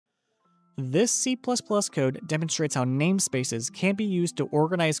This C++ code demonstrates how namespaces can be used to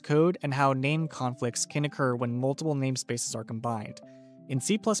organize code and how name conflicts can occur when multiple namespaces are combined. In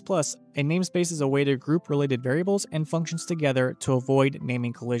C++, a namespace is a way to group related variables and functions together to avoid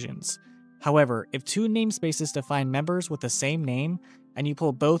naming collisions. However, if two namespaces define members with the same name, and you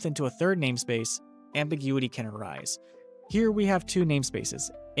pull both into a third namespace, ambiguity can arise. Here we have two namespaces,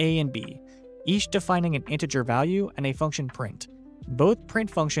 A and B, each defining an integer value and a function print. Both print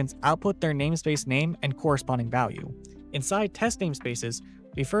functions output their namespace name and corresponding value. Inside test namespaces,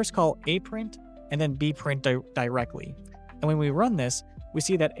 we first call aPrint and then bprint directly. And when we run this, we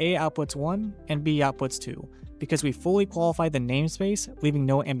see that A outputs 1 and B outputs 2, because we fully qualify the namespace, leaving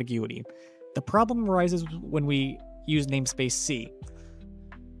no ambiguity. The problem arises when we use namespace C.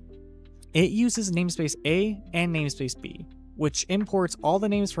 It uses namespace A and namespace B, which imports all the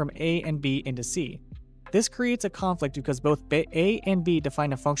names from A and B into C. This creates a conflict because both A and B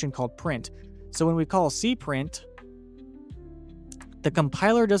define a function called print, so when we call cprint, the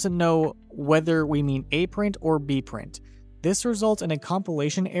compiler doesn't know whether we mean aPrint or bprint. This results in a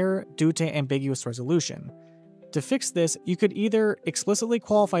compilation error due to ambiguous resolution. To fix this, you could either explicitly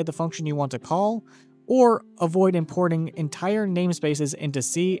qualify the function you want to call, or avoid importing entire namespaces into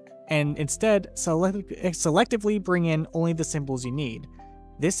C and instead selectively bring in only the symbols you need.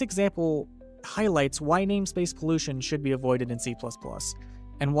 This example highlights why namespace pollution should be avoided in C++,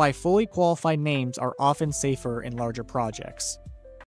 and why fully qualified names are often safer in larger projects.